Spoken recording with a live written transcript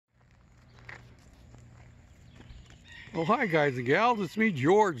Well, hi guys and gals, it's me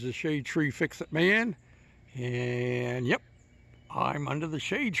George, the Shade Tree Fix-It Man, and yep, I'm under the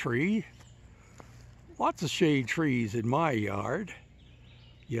shade tree. Lots of shade trees in my yard.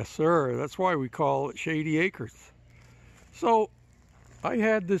 Yes sir, that's why we call it Shady Acres. So, I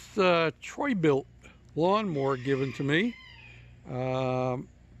had this TroyBuilt lawnmower given to me.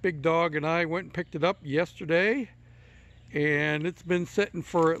 Big Dog and I went and picked it up yesterday, and it's been sitting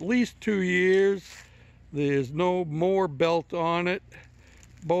for at least 2 years. There's no mower belt on it.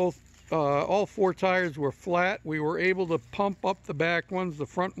 All 4 tires were flat. We were able to pump up the back ones. The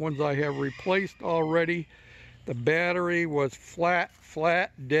front ones I have replaced already. The battery was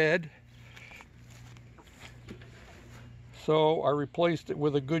flat, dead. So I replaced it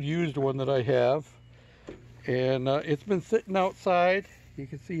with a good used one that I have. And it's been sitting outside. You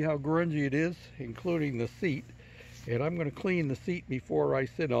can see how grungy it is, including the seat. And I'm going to clean the seat before I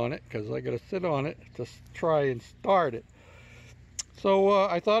sit on it, because I got to sit on it to try and start it. So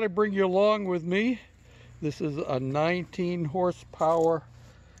I thought I'd bring you along with me. This is a 19 horsepower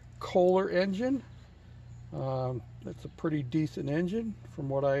Kohler engine. It's a pretty decent engine from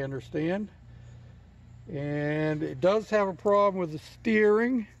what I understand. And it does have a problem with the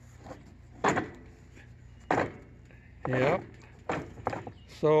steering. Yep.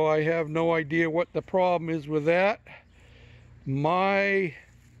 So I have no idea what the problem is with that. My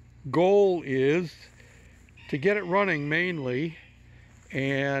goal is to get it running mainly,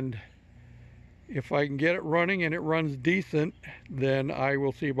 and if I can get it running and it runs decent, then I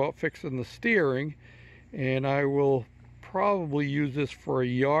will see about fixing the steering, and I will probably use this for a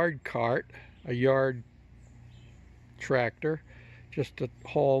yard cart, a yard tractor, just to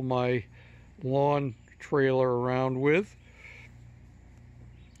haul my lawn trailer around with.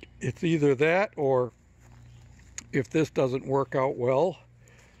 It's either that, or if this doesn't work out well,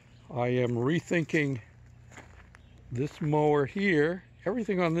 I am rethinking this mower here.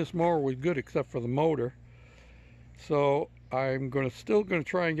 Everything on this mower was good except for the motor. So I'm still going to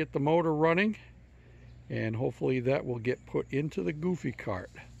try and get the motor running, and hopefully that will get put into the goofy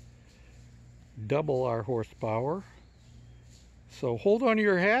cart. Double our horsepower. So hold on to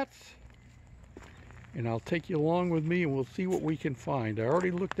your hats, and I'll take you along with me and we'll see what we can find. I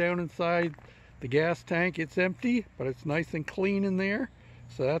already looked down inside the gas tank. It's empty, but it's nice and clean in there,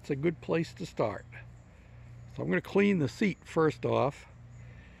 so that's a good place to start. So I'm going to clean the seat first off,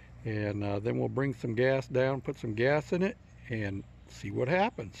 and then we'll bring some gas down, put some gas in it, and see what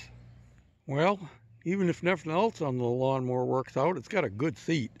happens. Well, even if nothing else on the lawnmower works out, it's got a good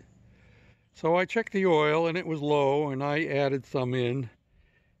seat. So I checked the oil and it was low, and I added some in.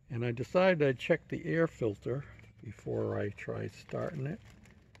 And I decided I'd check the air filter before I tried starting it.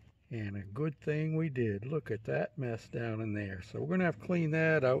 And a good thing we did. Look at that mess down in there. So we're going to have to clean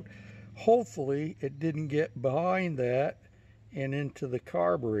that out. Hopefully it didn't get behind that and into the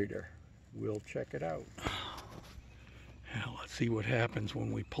carburetor. We'll check it out. Now let's see what happens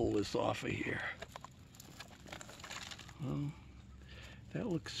when we pull this off of here. Well, that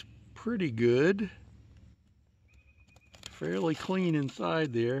looks pretty good. Fairly clean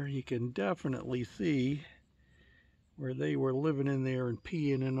inside there. You can definitely see where they were living in there and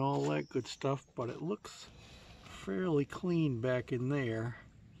peeing and all that good stuff, but it looks fairly clean back in there.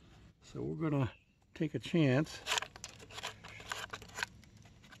 So we're gonna take a chance.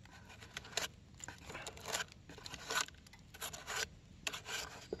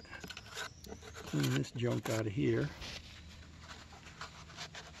 Clean this junk out of here.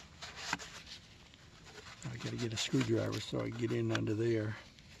 I gotta get a screwdriver so I can get in under there.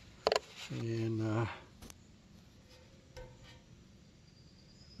 And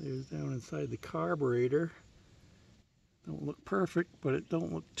there's down inside the carburetor. Don't look perfect, but it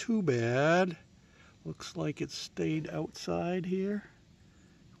don't look too bad. Looks like it stayed outside here.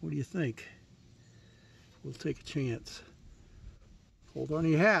 What do you think? We'll take a chance. Hold on to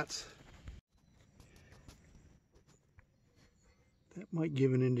your hats. That might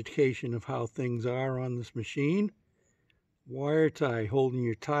give an indication of how things are on this machine. Wire tie holding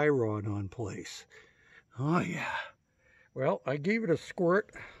your tie rod on place. Oh yeah. Well, I gave it a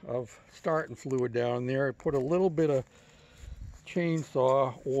squirt of starting fluid down there. I put a little bit of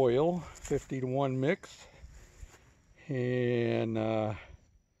chainsaw oil, 50-to-1 mix, and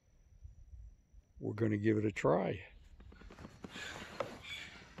we're going to give it a try.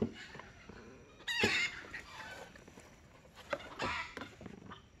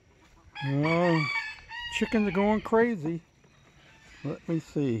 Oh, chickens are going crazy. Let me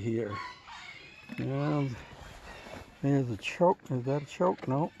see here. Yeah, there's a choke. Is that a choke?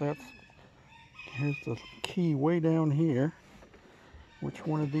 No, here's the key way down here. Which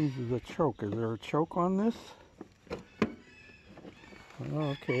one of these is a choke? Is there a choke on this?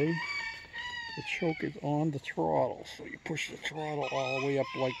 Okay, the choke is on the throttle, so you push the throttle all the way up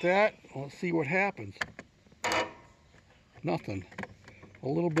like that. Let's see what happens. Nothing. A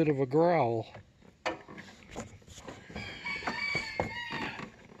little bit of a growl.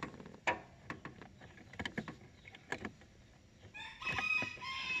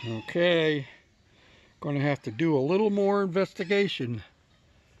 Okay, going to have to do a little more investigation.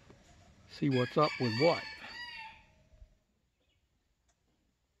 See what's up with what.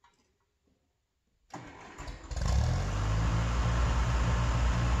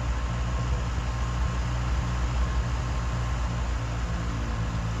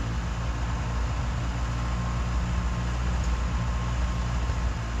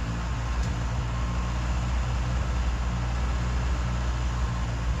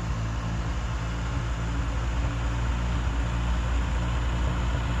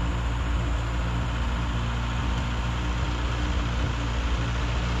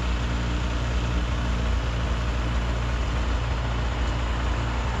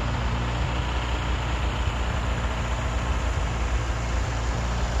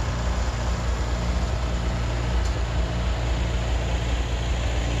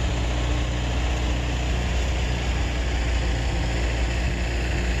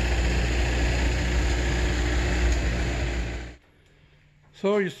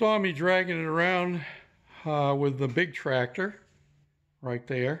 So you saw me dragging it around with the big tractor right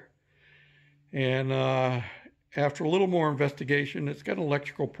there. And after a little more investigation, it's got an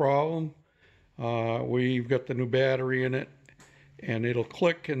electrical problem. We've got the new battery in it, and it'll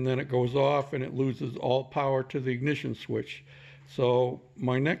click and then it goes off and it loses all power to the ignition switch. So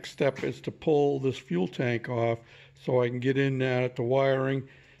my next step is to pull this fuel tank off so I can get in at the wiring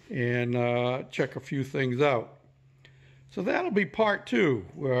and check a few things out. So that'll be part 2,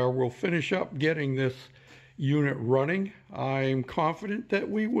 where we'll finish up getting this unit running. I'm confident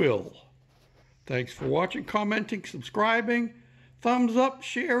that we will. Thanks for watching, commenting, subscribing, thumbs up,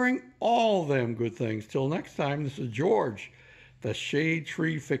 sharing, all them good things. Till next time, this is George, the Shade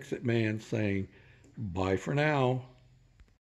Tree Fix-It Man, saying bye for now.